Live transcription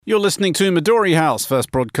You're listening to Midori House,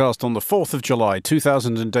 first broadcast on the 4th of July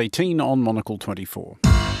 2018 on Monocle 24.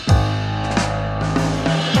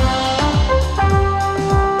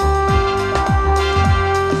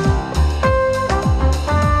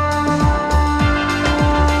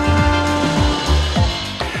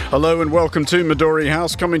 Hello and welcome to Midori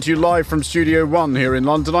House, coming to you live from Studio 1 here in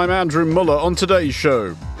London. I'm Andrew Muller. On today's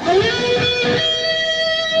show,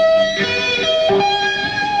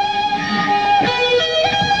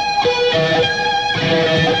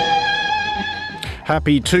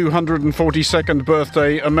 happy 242nd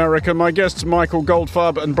birthday, America. My guests Michael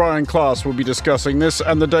Goldfarb and Brian Klaas will be discussing this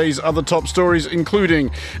and the day's other top stories, including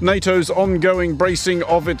NATO's ongoing bracing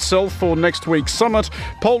of itself for next week's summit,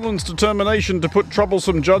 Poland's determination to put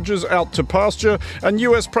troublesome judges out to pasture, and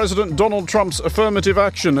US President Donald Trump's affirmative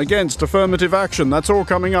action against affirmative action. That's all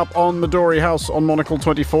coming up on Midori House on Monocle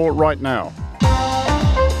 24 right now.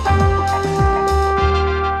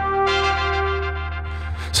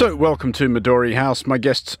 So, welcome to Midori House. My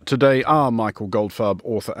guests today are Michael Goldfarb,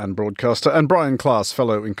 author and broadcaster, and Brian Klaas,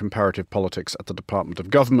 fellow in comparative politics at the Department of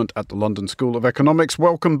Government at the London School of Economics.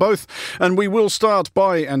 Welcome both. And we will start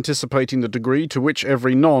by anticipating the degree to which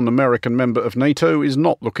every non-American member of NATO is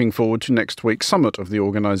not looking forward to next week's summit of the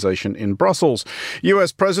organisation in Brussels.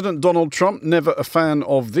 US President Donald Trump, never a fan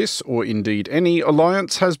of this or indeed any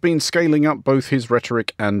alliance, has been scaling up both his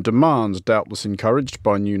rhetoric and demands, doubtless encouraged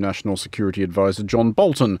by new National Security Advisor John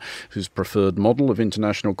Bolton, whose preferred model of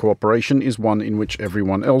international cooperation is one in which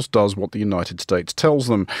everyone else does what the United States tells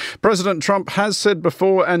them. President Trump has said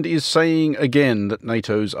before and is saying again that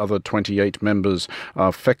NATO's other 28 members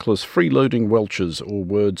are feckless freeloading welchers, or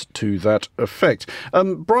words to that effect.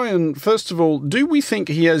 Brian, first of all, do we think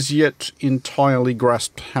he has yet entirely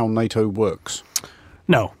grasped how NATO works?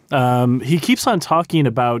 No. He keeps on talking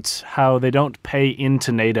about how they don't pay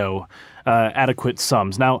into NATO adequate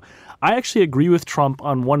sums. Now, I actually agree with Trump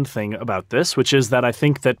on one thing about this, which is that I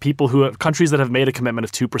think that countries that have made a commitment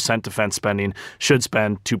of 2% defense spending should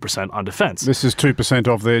spend 2% on defense. This is 2%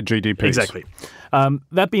 of their GDP. Exactly.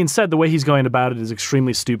 That being said, the way he's going about it is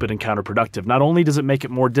extremely stupid and counterproductive. Not only does it make it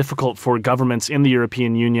more difficult for governments in the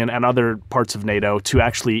European Union and other parts of NATO to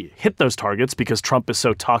actually hit those targets because Trump is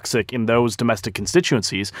so toxic in those domestic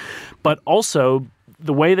constituencies, but also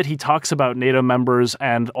the way that he talks about NATO members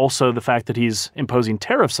and also the fact that he's imposing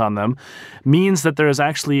tariffs on them means that there is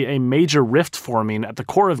actually a major rift forming at the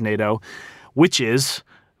core of NATO, which is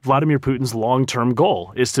Vladimir Putin's long-term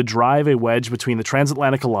goal, is to drive a wedge between the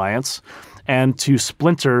transatlantic alliance and to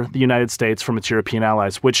splinter the United States from its European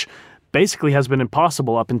allies, which basically has been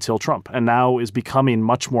impossible up until Trump and now is becoming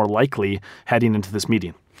much more likely heading into this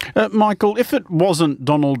meeting. Michael, if it wasn't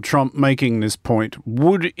Donald Trump making this point,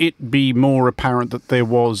 would it be more apparent that there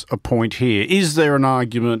was a point here? Is there an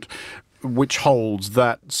argument which holds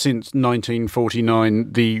that since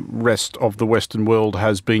 1949 the rest of the Western world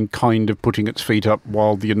has been kind of putting its feet up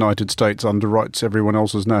while the United States underwrites everyone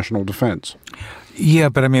else's national defense? Yeah,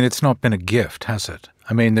 but I mean, it's not been a gift, has it?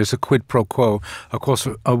 I mean, there's a quid pro quo across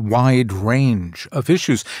a wide range of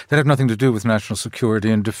issues that have nothing to do with national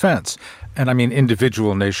security and defense. And I mean,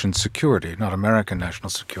 individual nation security, not American national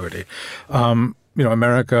security.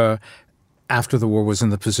 America, after the war, was in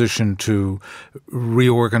the position to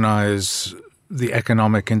reorganize the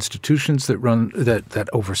economic institutions that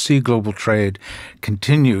oversee global trade,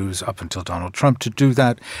 continues up until Donald Trump to do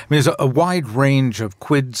that. I mean, there's a wide range of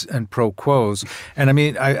quids and pro quos. And I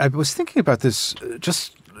mean, I was thinking about this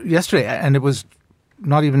just yesterday, and it was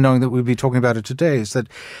not even knowing that we'd be talking about it today, is that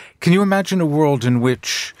can you imagine a world in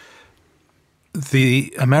which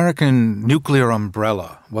the American nuclear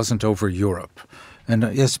umbrella wasn't over Europe?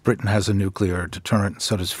 And yes, Britain has a nuclear deterrent, and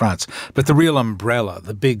so does France. But the real umbrella,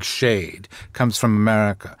 the big shade, comes from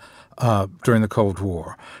America during the Cold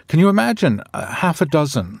War. Can you imagine half a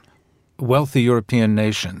dozen wealthy European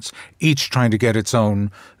nations, each trying to get its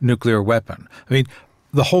own nuclear weapon? I mean,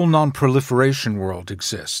 the whole non-proliferation world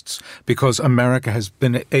exists because America has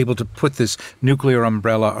been able to put this nuclear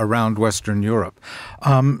umbrella around Western Europe.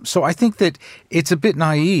 So I think that it's a bit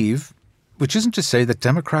naive, which isn't to say that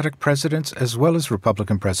Democratic presidents as well as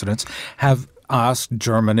Republican presidents have asked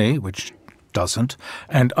Germany, which doesn't,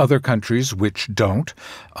 and other countries which don't,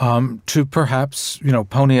 to perhaps,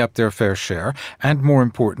 pony up their fair share. And more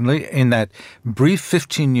importantly, in that brief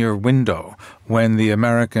 15-year window when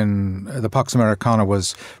the Pax Americana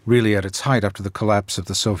was really at its height after the collapse of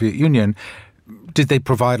the Soviet Union, did they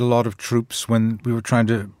provide a lot of troops when we were trying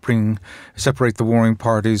to separate the warring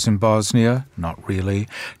parties in Bosnia? Not really.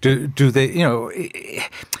 Do they,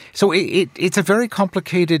 so it's a very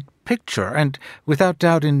complicated picture and without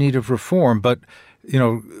doubt in need of reform. But,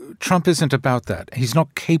 Trump isn't about that. He's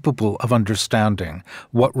not capable of understanding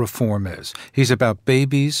what reform is. He's about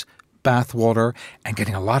babies, bathwater, and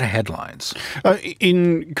getting a lot of headlines.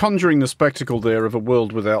 In conjuring the spectacle there of a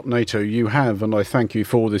world without NATO, you have, and I thank you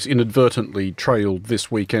for this, inadvertently trailed this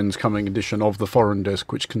weekend's coming edition of the Foreign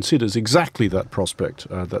Desk, which considers exactly that prospect.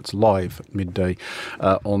 That's live at midday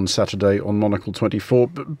on Saturday on Monocle 24.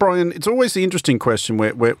 But Brian, it's always the interesting question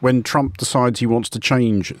where when Trump decides he wants to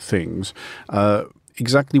change things,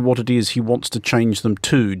 exactly what it is he wants to change them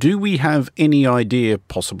to. Do we have any idea,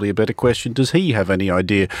 possibly a better question, does he have any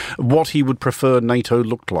idea what he would prefer NATO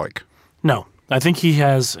looked like? No. I think he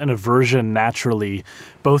has an aversion naturally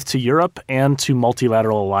both to Europe and to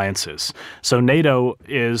multilateral alliances. So NATO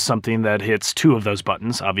is something that hits two of those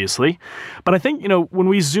buttons, obviously. But I think, when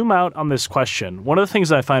we zoom out on this question, one of the things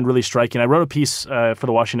that I find really striking, I wrote a piece for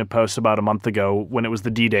the Washington Post about a month ago when it was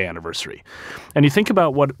the D-Day anniversary. And you think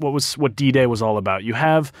about what D-Day was all about. You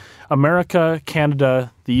have America, Canada,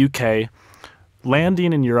 the UK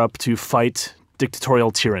landing in Europe to fight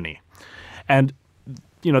dictatorial tyranny. And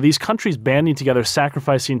these countries banding together,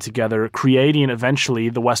 sacrificing together, creating eventually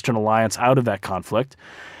the Western alliance out of that conflict.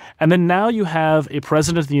 And then now you have a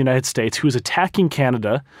president of the United States who is attacking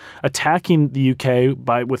Canada, attacking the UK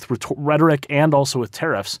with rhetoric and also with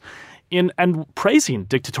tariffs, and praising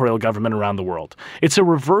dictatorial government around the world. It's a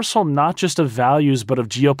reversal not just of values but of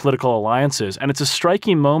geopolitical alliances. And it's a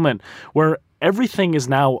striking moment where everything is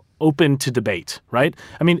now open to debate, right?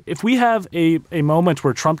 I mean, if we have a moment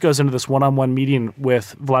where Trump goes into this one-on-one meeting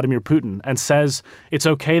with Vladimir Putin and says it's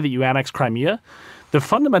okay that you annex Crimea, the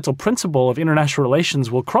fundamental principle of international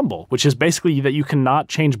relations will crumble, which is basically that you cannot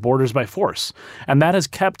change borders by force. And that has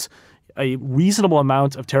kept a reasonable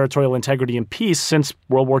amount of territorial integrity and peace since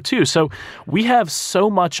World War II. So we have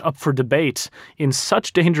so much up for debate in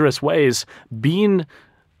such dangerous ways being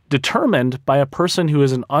determined by a person who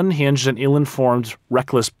is an unhinged and ill-informed,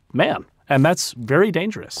 reckless man. And that's very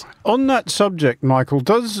dangerous. On that subject, Michael,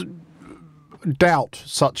 does doubt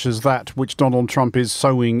such as that which Donald Trump is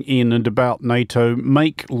sowing in and about NATO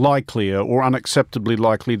make likelier or unacceptably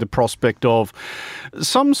likely the prospect of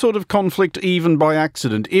some sort of conflict even by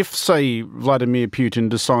accident if, say, Vladimir Putin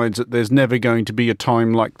decides that there's never going to be a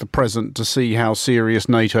time like the present to see how serious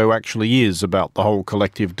NATO actually is about the whole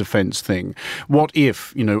collective defence thing? What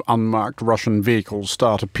if, unmarked Russian vehicles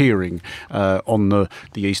start appearing on the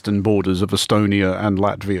eastern borders of Estonia and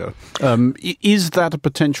Latvia? Is that a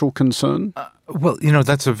potential concern? Well,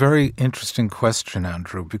 that's a very interesting question,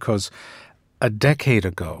 Andrew, because a decade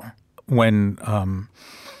ago, when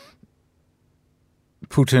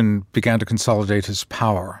Putin began to consolidate his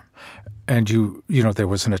power, and there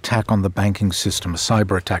was an attack on the banking system, a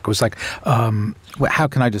cyber attack. It was like, how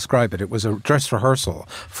can I describe it? It was a dress rehearsal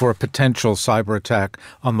for a potential cyber attack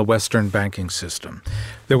on the Western banking system.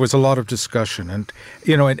 There was a lot of discussion, and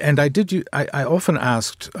I often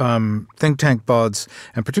asked think tank buds,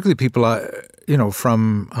 and particularly people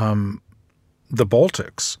from the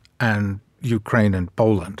Baltics and Ukraine and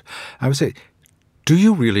Poland. I would say, do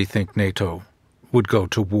you really think NATO would go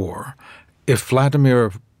to war if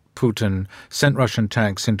Vladimir Putin sent Russian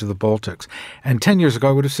tanks into the Baltics? And 10 years ago,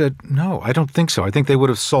 I would have said, no, I don't think so. I think they would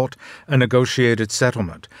have sought a negotiated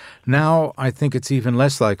settlement. Now, I think it's even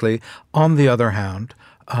less likely. On the other hand,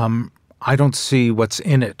 I don't see what's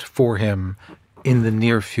in it for him in the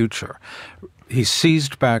near future. He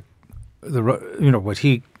seized back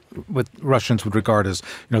what Russians would regard as,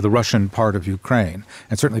 the Russian part of Ukraine.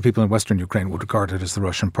 And certainly people in Western Ukraine would regard it as the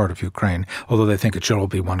Russian part of Ukraine, although they think it should all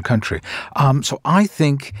be one country. So I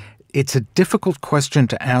think it's a difficult question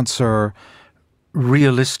to answer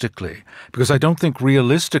realistically, because I don't think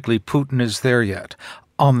realistically Putin is there yet.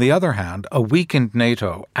 On the other hand, a weakened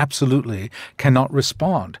NATO absolutely cannot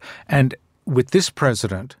respond. And with this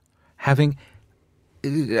president having...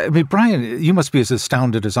 I mean, Brian, you must be as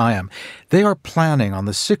astounded as I am. They are planning on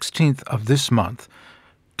the 16th of this month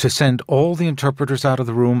to send all the interpreters out of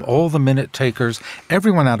the room, all the minute takers,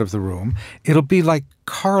 everyone out of the room. It'll be like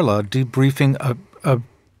Carla debriefing a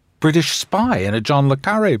British spy in a John le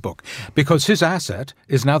Carré book, because his asset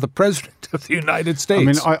is now the President of the United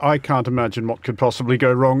States. I mean, I can't imagine what could possibly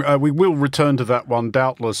go wrong. We will return to that one,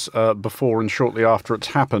 doubtless, before and shortly after it's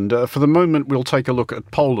happened. For the moment, we'll take a look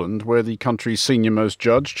at Poland, where the country's senior-most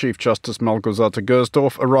judge, Chief Justice Małgorzata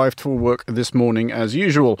Gersdorf, arrived for work this morning as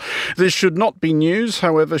usual. This should not be news.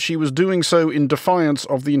 However, she was doing so in defiance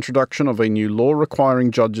of the introduction of a new law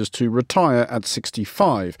requiring judges to retire at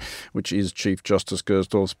 65, which is Chief Justice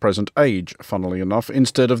Gersdorf's present age, funnily enough,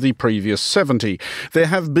 instead of the previous 70. There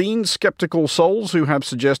have been sceptical souls who have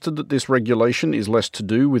suggested that this regulation is less to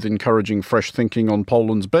do with encouraging fresh thinking on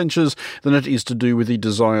Poland's benches than it is to do with the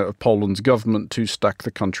desire of Poland's government to stack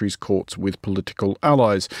the country's courts with political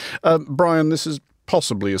allies. Brian, this is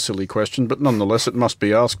possibly a silly question, but nonetheless it must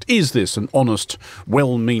be asked. Is this an honest,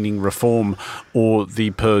 well-meaning reform or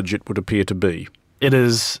the purge it would appear to be? It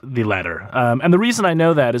is the latter. And the reason I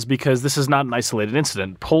know that is because this is not an isolated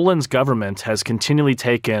incident. Poland's government has continually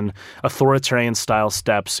taken authoritarian-style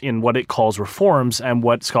steps in what it calls reforms and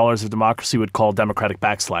what scholars of democracy would call democratic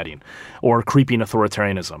backsliding or creeping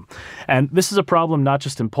authoritarianism. And this is a problem not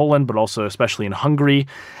just in Poland, but also especially in Hungary.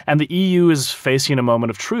 And the EU is facing a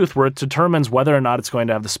moment of truth where it determines whether or not it's going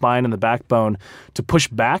to have the spine and the backbone to push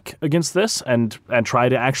back against this and try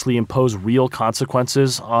to actually impose real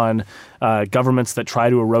consequences on governments that try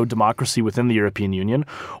to erode democracy within the European Union,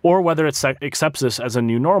 or whether it accepts this as a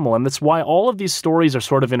new normal. And that's why all of these stories are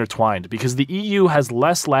sort of intertwined, because the EU has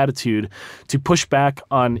less latitude to push back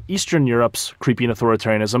on Eastern Europe's creeping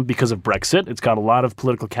authoritarianism because of Brexit. It's got a lot of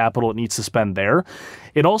political capital it needs to spend there.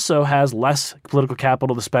 It also has less political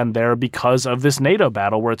capital to spend there because of this NATO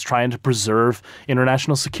battle where it's trying to preserve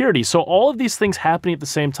international security. So all of these things happening at the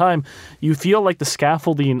same time, you feel like the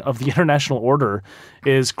scaffolding of the international order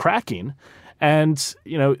is cracking. And,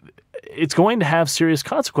 it's going to have serious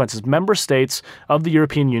consequences. Member states of the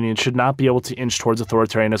European Union should not be able to inch towards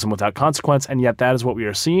authoritarianism without consequence, and yet that is what we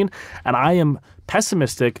are seeing. And I am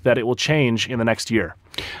pessimistic that it will change in the next year.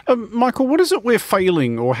 Michael, what is it we're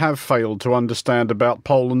failing or have failed to understand about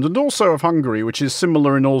Poland and also of Hungary, which is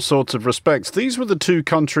similar in all sorts of respects? These were the two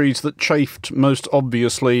countries that chafed most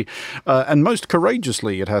obviously and most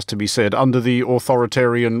courageously, it has to be said, under the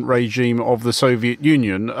authoritarian regime of the Soviet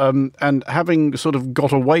Union. And having sort of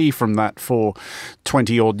got away from that for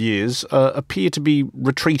 20-odd years, appear to be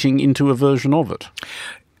retreating into a version of it.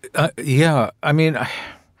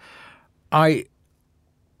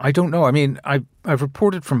 I don't know. I mean, I've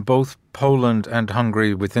reported from both Poland and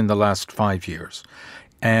Hungary within the last 5 years.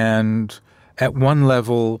 And at one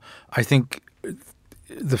level, I think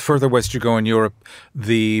the further west you go in Europe,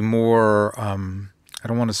 the more, I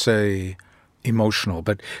don't want to say emotional,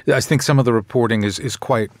 but I think some of the reporting is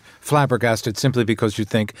quite flabbergasted simply because you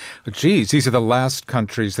think, geez, these are the last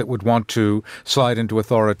countries that would want to slide into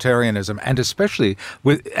authoritarianism, and especially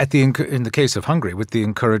in the case of Hungary, with the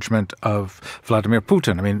encouragement of Vladimir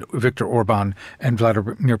Putin. I mean, Viktor Orban and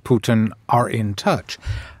Vladimir Putin are in touch.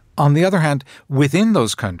 On the other hand, within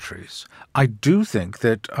those countries, I do think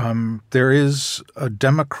that there is a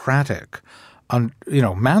democratic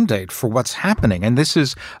mandate for what's happening. And this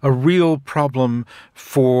is a real problem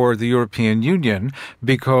for the European Union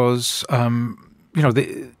because,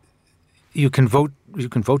 you can vote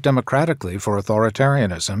democratically for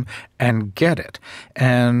authoritarianism and get it.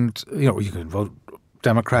 And, you can vote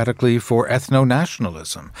democratically for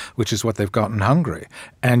ethno-nationalism, which is what they've got in Hungary.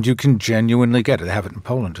 And you can genuinely get it. They have it in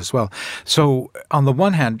Poland as well. So on the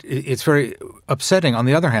one hand, it's very upsetting. On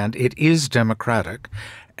the other hand, it is democratic.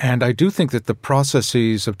 And I do think that the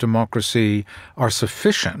processes of democracy are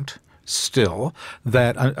sufficient still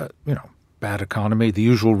that, bad economy, the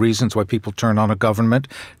usual reasons why people turn on a government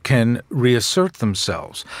can reassert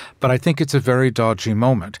themselves. But I think it's a very dodgy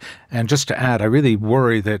moment. And just to add, I really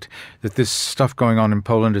worry that this stuff going on in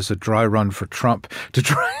Poland is a dry run for Trump to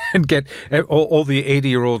try and get all the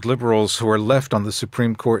 80-year-old liberals who are left on the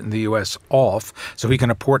Supreme Court in the U.S. off so he can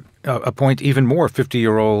appoint even more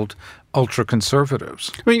 50-year-old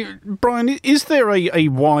ultra-conservatives. I mean, Brian, is there a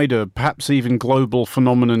wider, perhaps even global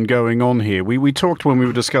phenomenon going on here? We talked when we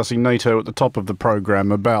were discussing NATO at the top of the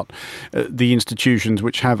programme about the institutions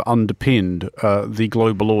which have underpinned the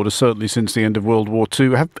global order, certainly since the end of World War II.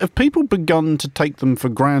 Have people begun to take them for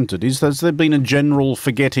granted? Has there been a general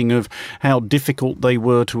forgetting of how difficult they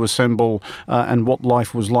were to assemble and what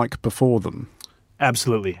life was like before them?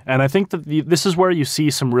 Absolutely. And I think that this is where you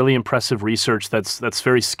see some really impressive research that's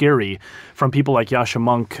very scary from people like Yasha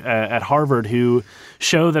Monk at Harvard, who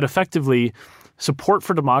show that effectively support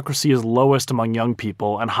for democracy is lowest among young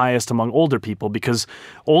people and highest among older people because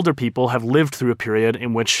older people have lived through a period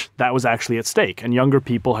in which that was actually at stake, and younger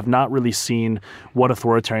people have not really seen what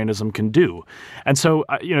authoritarianism can do. And so,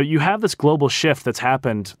 you have this global shift that's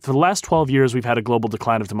happened. For the last 12 years, we've had a global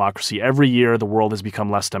decline of democracy. Every year, the world has become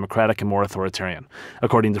less democratic and more authoritarian,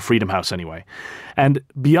 according to Freedom House anyway. And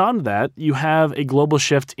beyond that, you have a global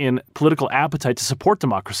shift in political appetite to support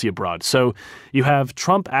democracy abroad. So you have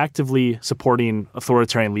Trump actively supporting congratulating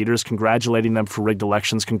authoritarian leaders, congratulating them for rigged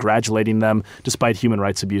elections, congratulating them despite human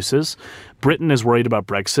rights abuses. Britain is worried about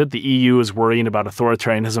Brexit. The EU is worrying about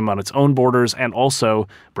authoritarianism on its own borders and also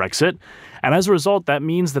Brexit. And as a result, that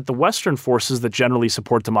means that the Western forces that generally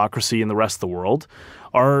support democracy in the rest of the world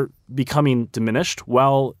are becoming diminished,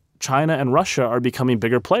 while China and Russia are becoming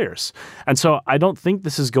bigger players. And so I don't think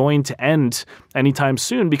this is going to end anytime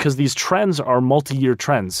soon because these trends are multi-year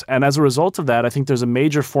trends. And as a result of that, I think there's a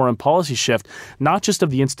major foreign policy shift, not just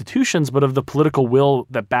of the institutions, but of the political will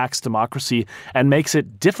that backs democracy and makes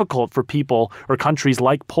it difficult for people or countries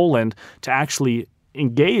like Poland to actually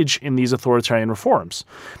engage in these authoritarian reforms.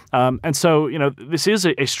 And so, this is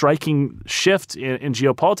a striking shift in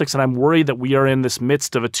geopolitics, and I'm worried that we are in this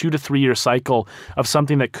midst of a 2 to 3 year cycle of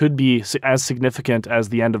something that could be as significant as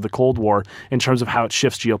the end of the Cold War in terms of how it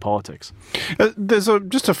shifts geopolitics. There's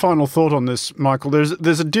just a final thought on this, Michael.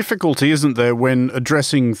 There's a difficulty, isn't there, when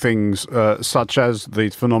addressing things such as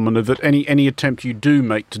these phenomena, that any attempt you do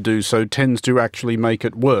make to do so tends to actually make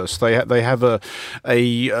it worse. They have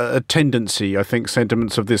a tendency, I think,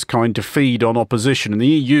 sentiments of this kind to feed on opposition, and the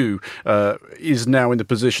EU is now in the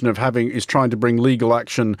position of is trying to bring legal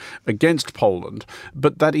action against Poland,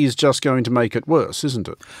 but that is just going to make it worse, isn't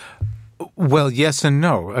it? Well, yes and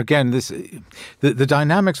no. Again, the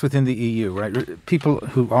dynamics within the EU, right? People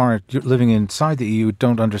who aren't living inside the EU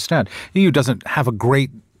don't understand. The EU doesn't have a great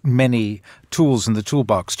many tools in the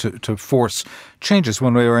toolbox to force changes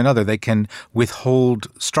one way or another. They can withhold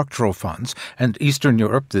structural funds, and Eastern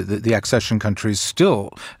Europe, the accession countries, still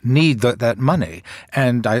need that money,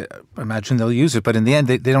 and I imagine they'll use it. But in the end,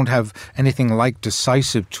 they don't have anything like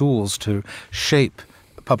decisive tools to shape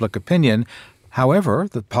public opinion. However,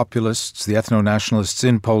 the populists, the ethno-nationalists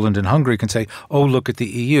in Poland and Hungary can say, "Oh, look at the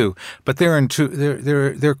EU," but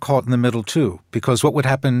they're caught in the middle too, because what would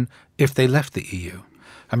happen if they left the EU?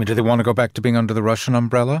 I mean, do they want to go back to being under the Russian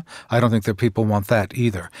umbrella? I don't think their people want that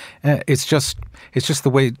either. It's just the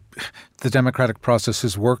way the democratic process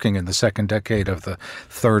is working in the second decade of the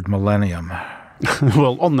third millennium.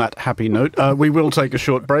 Well, on that happy note, we will take a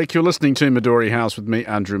short break. You're listening to Midori House with me,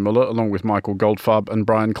 Andrew Muller, along with Michael Goldfarb and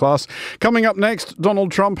Brian Klaas. Coming up next,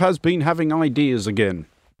 Donald Trump has been having ideas again.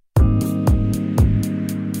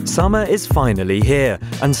 Summer is finally here,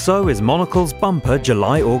 and so is Monocle's bumper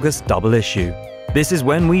July-August double issue. This is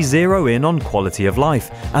when we zero in on quality of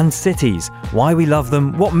life and cities, why we love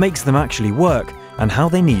them, what makes them actually work, and how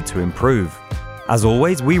they need to improve. As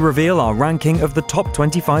always, we reveal our ranking of the top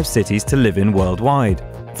 25 cities to live in worldwide.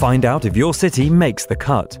 Find out if your city makes the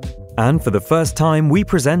cut. And for the first time, we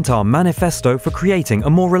present our manifesto for creating a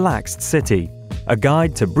more relaxed city. A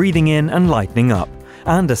guide to breathing in and lightening up,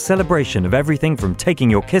 and a celebration of everything from taking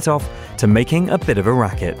your kit off to making a bit of a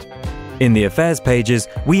racket. In the affairs pages,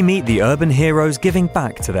 we meet the urban heroes giving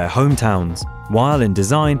back to their hometowns. While in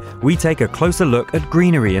design, we take a closer look at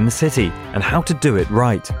greenery in the city and how to do it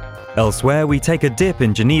right. Elsewhere, we take a dip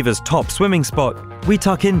in Geneva's top swimming spot, we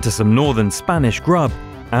tuck into some northern Spanish grub,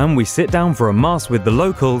 and we sit down for a mass with the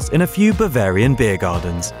locals in a few Bavarian beer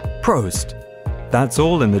gardens. Prost! That's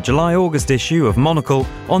all in the July-August issue of Monocle,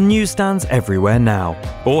 on newsstands everywhere now.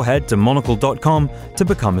 Or head to monocle.com to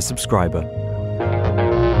become a subscriber.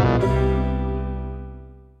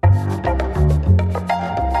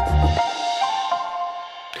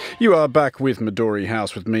 You are back with Midori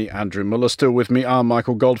House with me, Andrew Muller. Still with me are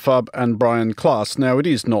Michael Goldfarb and Brian Klaas. Now, it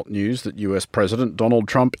is not news that US President Donald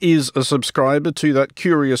Trump is a subscriber to that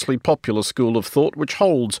curiously popular school of thought which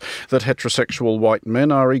holds that heterosexual white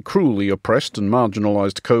men are a cruelly oppressed and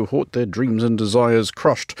marginalised cohort, their dreams and desires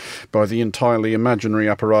crushed by the entirely imaginary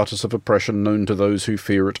apparatus of oppression known to those who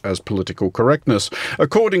fear it as political correctness.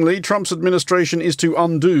 Accordingly, Trump's administration is to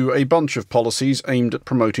undo a bunch of policies aimed at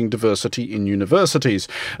promoting diversity in universities.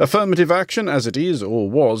 Affirmative action, as it is or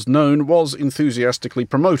was known, was enthusiastically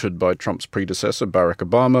promoted by Trump's predecessor, Barack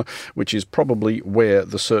Obama, which is probably where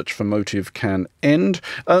the search for motive can end.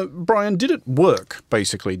 Brian, did it work,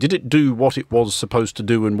 basically? Did it do what it was supposed to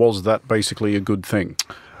do, and was that basically a good thing?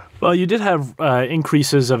 Well, you did have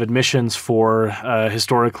increases of admissions for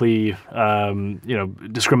historically,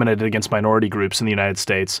 discriminated against minority groups in the United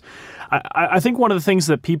States. I think one of the things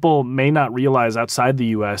that people may not realize outside the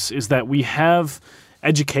U.S. is that we have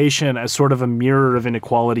education as sort of a mirror of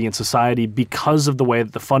inequality in society because of the way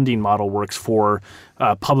that the funding model works for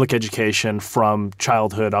public education from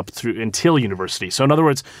childhood up through until university. So in other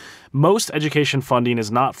words, most education funding is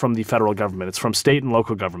not from the federal government. It's from state and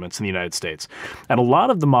local governments in the United States. And a lot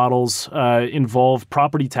of the models involve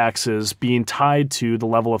property taxes being tied to the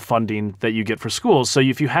level of funding that you get for schools. So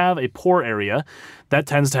if you have a poor area, that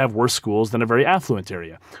tends to have worse schools than a very affluent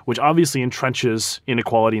area, which obviously entrenches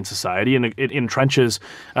inequality in society and it entrenches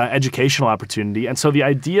educational opportunity. And so the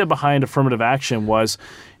idea behind affirmative action was,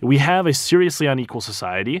 we have a seriously unequal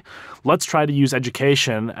society. Let's try to use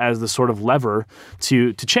education as the sort of lever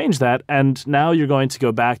to change that. And now you're going to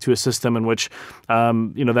go back to a system in which,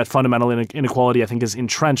 that fundamental inequality, I think, is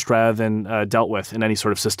entrenched rather than dealt with in any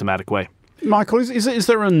sort of systematic way. Michael, is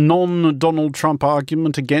there a non-Donald Trump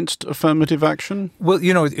argument against affirmative action? Well,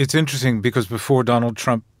 it's interesting because before Donald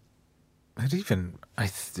Trump had even,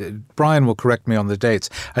 Brian will correct me on the dates,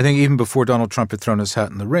 I think even before Donald Trump had thrown his hat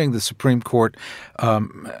in the ring, the Supreme Court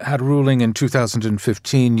had a ruling in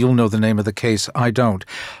 2015. You'll know the name of the case. I don't.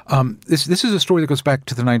 This is a story that goes back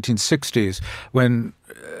to the 1960s when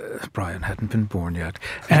Brian hadn't been born yet.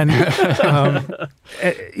 And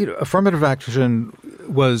affirmative action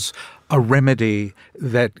was a remedy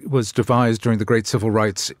that was devised during the great civil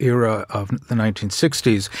rights era of the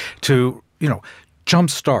 1960s to,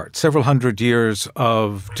 jumpstart several hundred years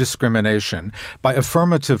of discrimination by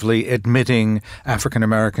affirmatively admitting African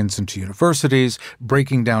Americans into universities,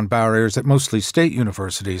 breaking down barriers at mostly state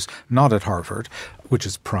universities, not at Harvard, which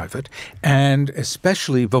is private, and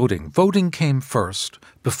especially voting. Voting came first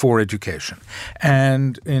before education.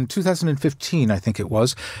 And in 2015, I think it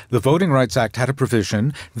was, the Voting Rights Act had a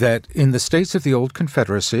provision that in the states of the old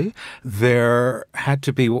Confederacy, there had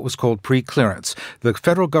to be what was called pre-clearance. The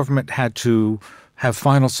federal government had to have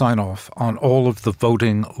final sign-off on all of the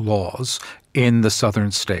voting laws in the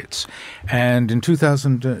southern states. And in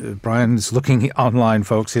 2000, Brian's looking online,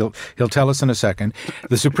 folks, he'll tell us in a second,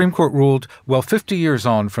 the Supreme Court ruled, 50 years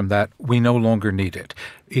on from that, we no longer need it.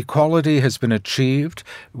 Equality has been achieved.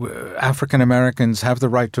 African Americans have the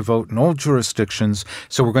right to vote in all jurisdictions,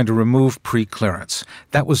 so we're going to remove pre-clearance.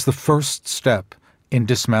 That was the first step in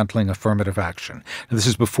dismantling affirmative action. And this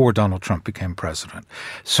is before Donald Trump became president.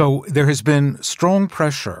 So there has been strong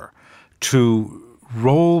pressure to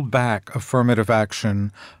roll back affirmative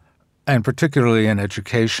action, and particularly in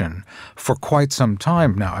education, for quite some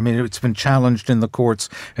time now. I mean, it's been challenged in the courts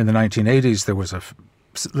in the 1980s. There was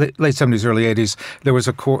late 70s, early 80s, there was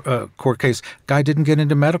a court case. Guy didn't get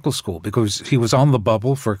into medical school because he was on the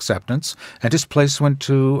bubble for acceptance, and his place went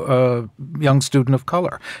to a young student of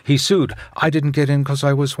color. He sued. I didn't get in because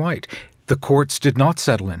I was white. The courts did not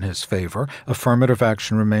settle in his favor. Affirmative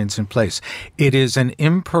action remains in place. It is an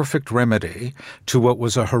imperfect remedy to what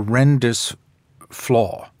was a horrendous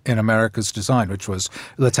flaw in America's design, which was,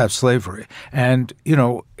 let's have slavery. And,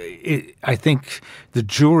 I think the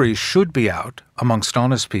jury should be out amongst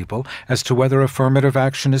honest people as to whether affirmative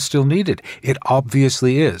action is still needed. It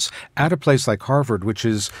obviously is. At a place like Harvard, which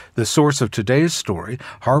is the source of today's story,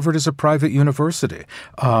 Harvard is a private university.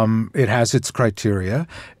 It has its criteria.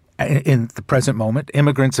 In the present moment,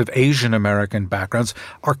 immigrants of Asian American backgrounds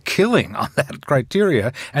are killing on that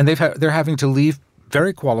criteria, and they're having to leave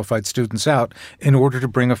very qualified students out in order to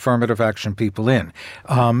bring affirmative action people in.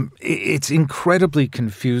 It's incredibly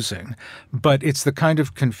confusing, but it's the kind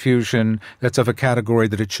of confusion that's of a category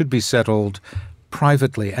that it should be settled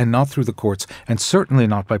privately and not through the courts, and certainly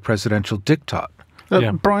not by presidential diktat.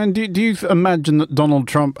 Brian, do you imagine that Donald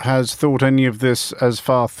Trump has thought any of this as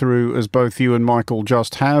far through as both you and Michael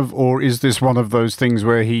just have, or is this one of those things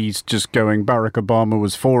where he's just going, Barack Obama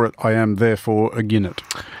was for it, I am therefore against it?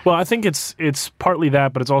 Well, I think it's partly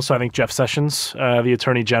that, but it's also, I think, Jeff Sessions, the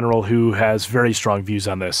Attorney General, who has very strong views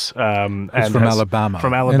on this. He's from Alabama.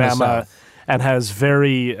 From Alabama, and has a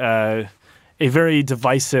very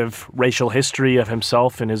divisive racial history of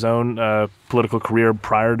himself in his own political career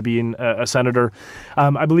prior to being a senator.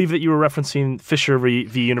 I believe that you were referencing Fisher v.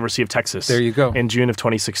 University of Texas. There you go. In June of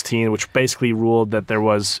 2016, which basically ruled that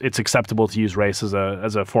it's acceptable to use race as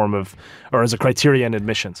a form of, or as a criteria in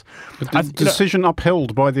admissions. But the decision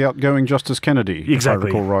upheld by the outgoing Justice Kennedy, exactly.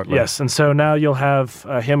 if I recall rightly. Yes, and so now you'll have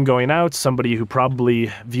him going out, somebody who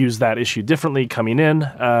probably views that issue differently coming in,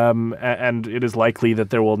 and it is likely that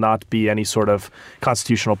there will not be any sort of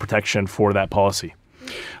constitutional protection for that policy.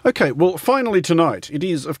 Okay, well, finally tonight, it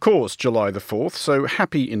is, of course, July the 4th, so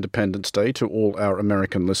happy Independence Day to all our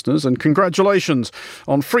American listeners, and congratulations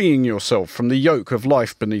on freeing yourself from the yoke of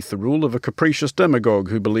life beneath the rule of a capricious demagogue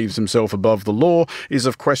who believes himself above the law, is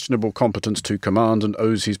of questionable competence to command, and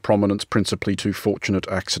owes his prominence principally to fortunate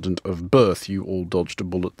accident of birth. You all dodged a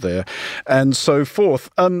bullet there, and so forth.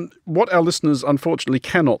 What our listeners unfortunately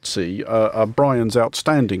cannot see are Brian's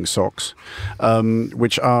outstanding socks,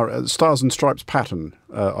 which are Stars and Stripes pattern,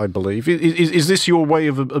 I believe. Is this your way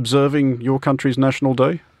of observing your country's National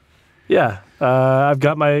Day? Yeah, I've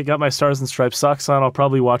got my Stars and Stripes socks on. I'll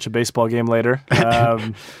probably watch a baseball game later.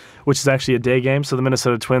 which is actually a day game. So the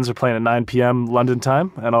Minnesota Twins are playing at 9 p.m. London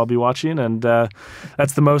time, and I'll be watching. And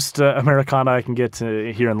that's the most Americana I can get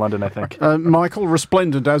here in London, I think. Michael,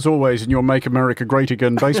 resplendent as always in your Make America Great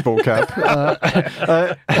Again baseball cap.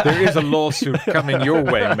 There is a lawsuit coming your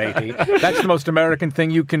way, matey. That's the most American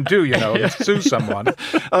thing you can do, sue someone.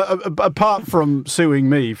 Apart from suing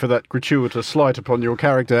me for that gratuitous slight upon your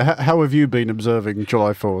character, how have you been observing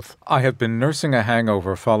July 4th? I have been nursing a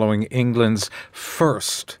hangover following England's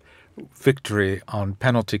first victory on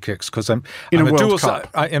penalty kicks because I'm a World Cup.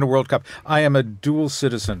 In a World Cup. I am a dual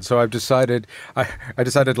citizen, so I've decided. I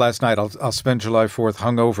decided last night I'll spend July 4th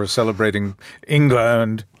hungover celebrating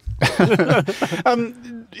England.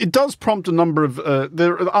 It does prompt a number of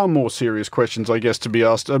there are more serious questions, I guess, to be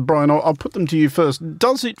asked. Brian, I'll put them to you first.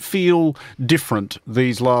 Does it feel different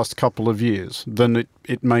these last couple of years than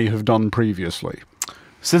it may have done previously?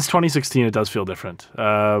 Since 2016, it does feel different.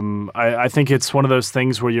 I think it's one of those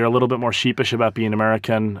things where you're a little bit more sheepish about being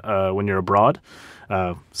American when you're abroad.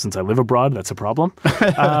 Since I live abroad, that's a problem.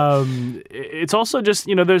 It's also just,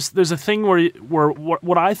 there's a thing where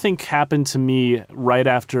what I think happened to me right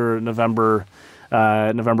after November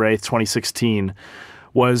 8th, 2016,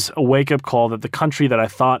 was a wake-up call that the country that I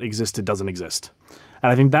thought existed doesn't exist.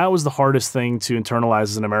 And I think that was the hardest thing to internalize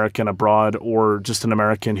as an American abroad, or just an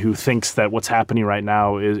American who thinks that what's happening right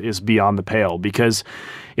now is beyond the pale. Because,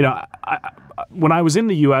 when I was in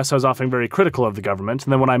the U.S., I was often very critical of the government.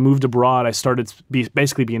 And then when I moved abroad, I started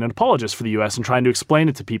basically being an apologist for the U.S. and trying to explain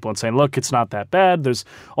it to people and saying, look, it's not that bad. There's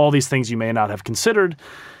all these things you may not have considered.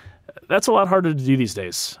 That's a lot harder to do these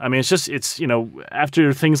days. I mean, it's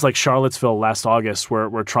after things like Charlottesville last August,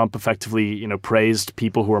 where Trump effectively, praised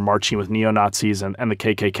people who are marching with neo-Nazis and the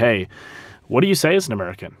KKK. What do you say as an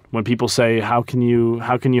American when people say, how can you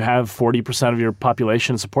have 40% of your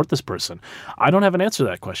population support this person? I don't have an answer to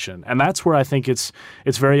that question. And that's where I think it's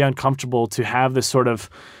very uncomfortable to have this sort of,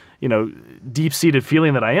 deep-seated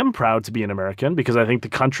feeling that I am proud to be an American, because I think the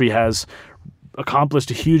country has accomplished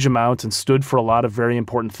a huge amount and stood for a lot of very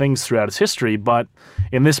important things throughout its history, but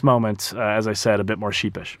in this moment, as I said, a bit more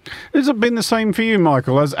sheepish. Has it been the same for you,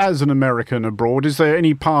 Michael, as an American abroad? Is there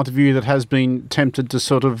any part of you that has been tempted to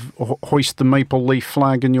sort of hoist the maple leaf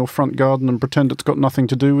flag in your front garden and pretend it's got nothing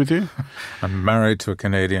to do with you? I'm married to a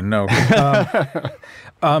Canadian, no.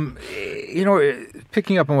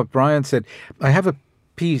 Picking up on what Brian said, I have a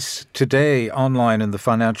piece today online in the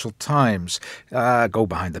Financial Times. Go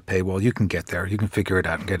behind the paywall. You can get there. You can figure it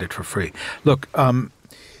out and get it for free. Look, in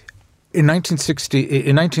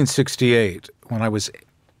 1968, when I was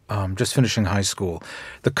just finishing high school,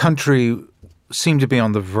 the country seemed to be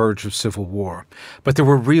on the verge of civil war. But there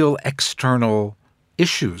were real external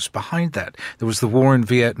issues behind that. There was the war in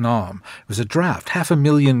Vietnam. It was a draft.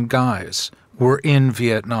 500,000 guys were in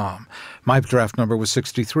Vietnam. My draft number was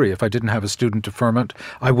 63. If I didn't have a student deferment,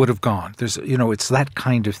 I would have gone. It's that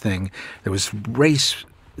kind of thing. There was race.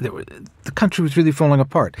 The country was really falling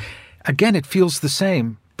apart. Again, it feels the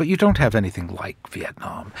same, but you don't have anything like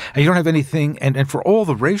Vietnam. And you don't have anything, and for all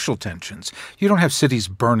the racial tensions, you don't have cities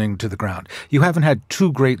burning to the ground. You haven't had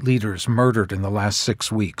two great leaders murdered in the last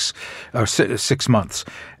 6 weeks, or 6 months.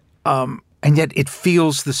 And yet it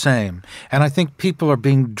feels the same. And I think people are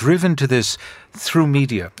being driven to this through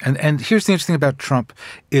media. And here's the interesting thing about Trump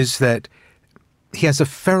is that he has a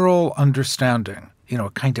feral understanding, a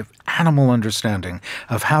kind of animal understanding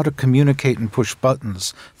of how to communicate and push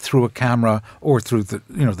buttons through a camera or through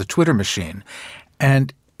the Twitter machine.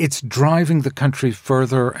 And it's driving the country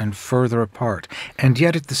further and further apart. And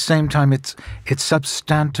yet at the same time, it's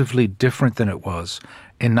substantively different than it was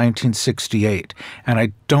in 1968. And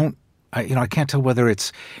I can't tell whether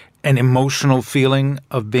it's an emotional feeling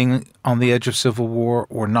of being on the edge of civil war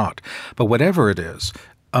or not. But whatever it is,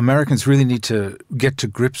 Americans really need to get to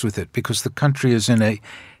grips with it, because the country is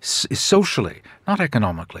socially, not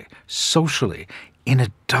economically, socially, in a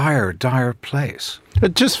dire, dire place.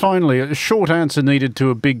 Just finally, a short answer needed to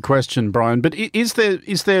a big question, Brian. But is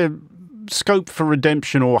there scope for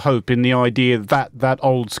redemption or hope in the idea that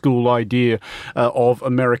old school idea of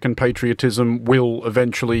American patriotism will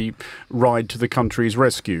eventually ride to the country's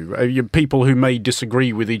rescue? People who may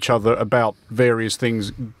disagree with each other about various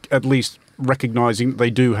things, at least recognizing that they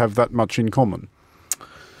do have that much in common.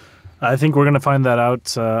 I think we're going to find that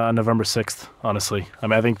out on November 6th, honestly. I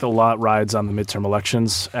mean, I think a lot rides on the midterm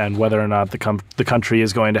elections and whether or not the country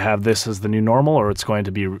is going to have this as the new normal or it's going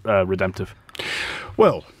to be redemptive.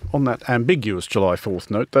 Well, on that ambiguous July 4th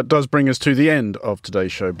note, that does bring us to the end of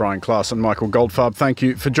today's show. Brian Klaas and Michael Goldfarb, thank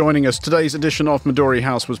you for joining us. Today's edition of Midori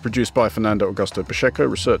House was produced by Fernando Augusto Pacheco,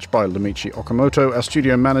 researched by Lumichi Okamoto. Our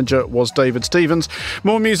studio manager was David Stevens.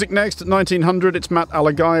 More music next at 1900. It's Matt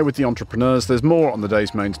Alagaya with The Entrepreneurs. There's more on the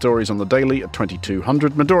day's main stories on the Daily at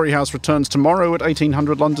 2200. Midori House returns tomorrow at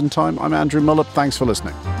 1800 London time. I'm Andrew Mullop. Thanks for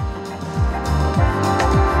listening.